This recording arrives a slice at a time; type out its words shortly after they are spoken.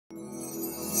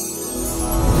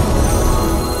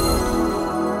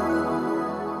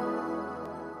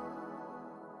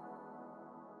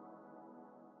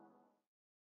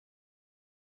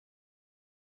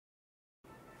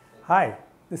Hi,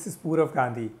 this is Purav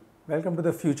Gandhi. Welcome to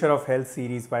the Future of Health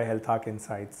series by Healthark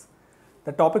Insights.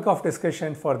 The topic of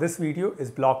discussion for this video is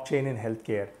blockchain in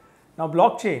healthcare. Now,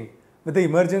 blockchain, with the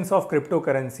emergence of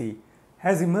cryptocurrency,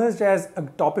 has emerged as a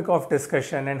topic of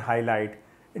discussion and highlight.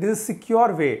 It is a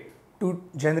secure way to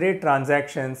generate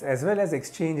transactions as well as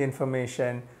exchange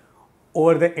information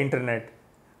over the internet.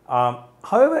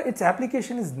 However, its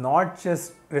application is not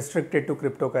just restricted to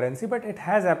cryptocurrency, but it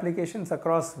has applications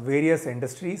across various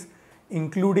industries,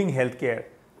 including healthcare.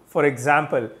 For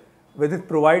example, with its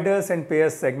providers and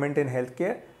payers segment in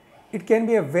healthcare, it can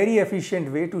be a very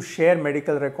efficient way to share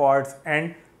medical records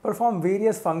and perform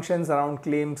various functions around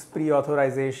claims,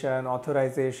 pre-authorization,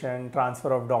 authorization,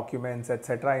 transfer of documents,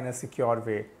 etc. in a secure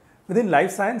way. Within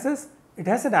life sciences, it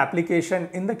has an application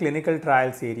in the clinical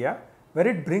trials area where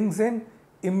it brings in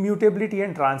immutability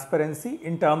and transparency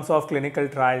in terms of clinical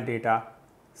trial data.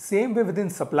 Same way within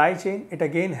supply chain, it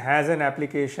again has an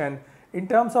application in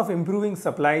terms of improving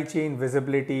supply chain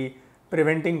visibility,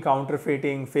 preventing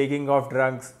counterfeiting, faking of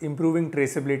drugs, improving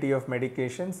traceability of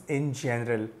medications in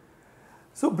general.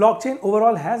 So blockchain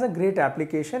overall has a great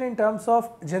application in terms of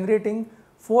generating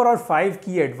 4 or 5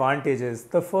 key advantages.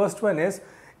 The first one is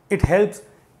it helps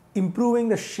improving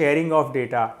the sharing of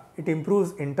data. It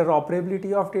improves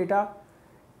interoperability of data.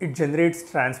 It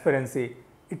generates transparency.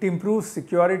 It improves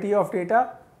security of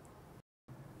data.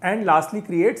 And lastly,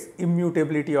 creates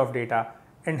immutability of data.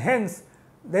 And hence,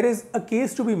 there is a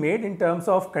case to be made in terms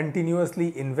of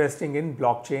continuously investing in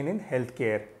blockchain in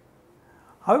healthcare.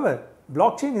 However,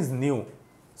 blockchain is new.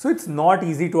 So it's not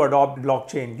easy to adopt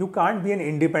blockchain. You can't be an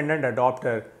independent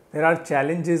adopter. There are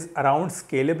challenges around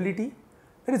scalability.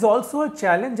 There is also a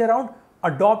challenge around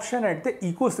adoption at the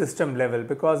ecosystem level,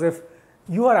 because if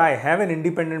you or I have an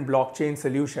independent blockchain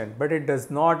solution, but it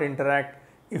does not interact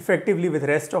effectively with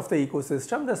rest of the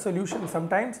ecosystem, the solution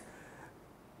sometimes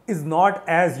is not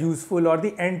as useful or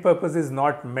the end purpose is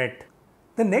not met.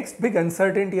 The next big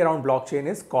uncertainty around blockchain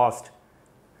is cost.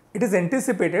 It is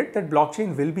anticipated that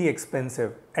blockchain will be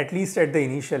expensive, at least at the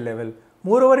initial level.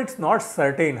 Moreover, it's not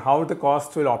certain how the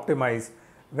costs will optimize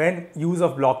when use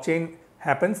of blockchain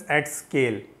happens at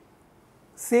scale.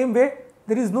 Same way,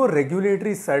 there is no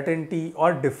regulatory certainty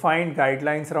or defined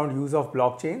guidelines around use of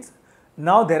blockchains.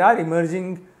 Now there are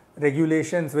emerging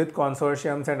regulations with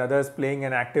consortiums and others playing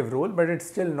an active role, but it's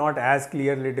still not as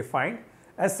clearly defined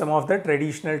as some of the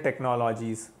traditional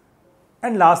technologies.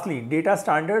 And lastly, data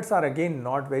standards are again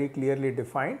not very clearly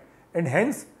defined, and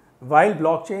hence, while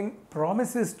blockchain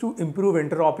promises to improve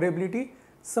interoperability,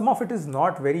 some of it is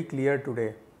not very clear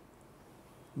today.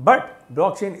 But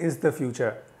blockchain is the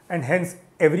future, and hence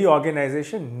every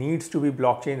organization needs to be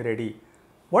blockchain ready.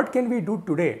 What can we do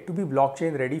today to be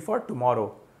blockchain ready for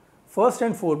tomorrow? First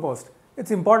and foremost,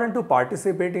 it's important to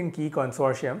participate in key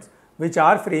consortiums which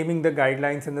are framing the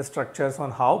guidelines and the structures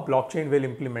on how blockchain will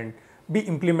be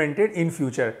implemented in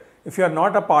future. If you are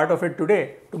not a part of it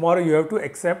today, tomorrow you have to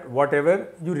accept whatever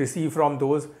you receive from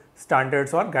those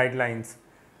standards or guidelines.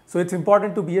 So it's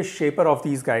important to be a shaper of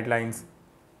these guidelines.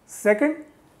 Second,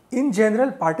 in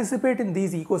general, participate in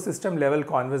these ecosystem level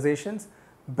conversations,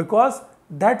 because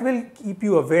that will keep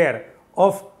you aware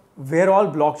of where all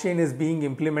blockchain is being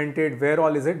implemented, where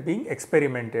all is it being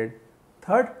experimented.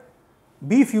 Third,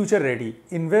 be future ready.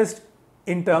 Invest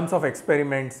in terms of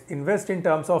experiments, invest in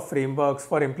terms of frameworks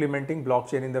for implementing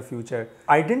blockchain in the future.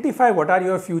 Identify what are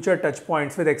your future touch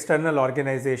points with external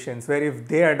organizations where if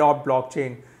they adopt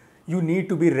blockchain, you need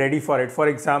to be ready for it. For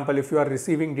example, if you are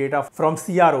receiving data from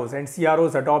CROs and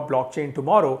CROs adopt blockchain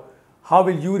tomorrow, how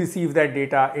will you receive that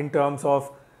data in terms of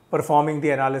performing the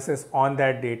analysis on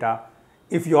that data?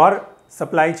 If your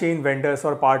supply chain vendors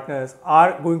or partners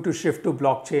are going to shift to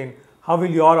blockchain, how will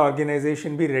your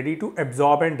organization be ready to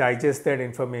absorb and digest that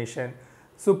information?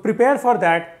 So prepare for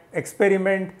that,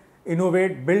 experiment,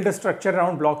 innovate, build a structure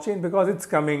around blockchain, because it's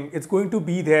coming, it's going to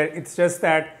be there. It's just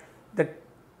that the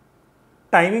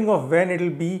timing of when it will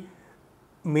be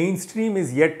mainstream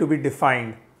is yet to be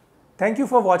defined. Thank you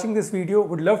for watching this video.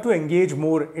 Would love to engage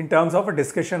more in terms of a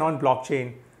discussion on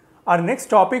blockchain. Our next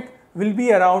topic will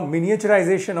be around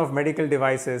miniaturization of medical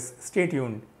devices. Stay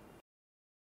tuned.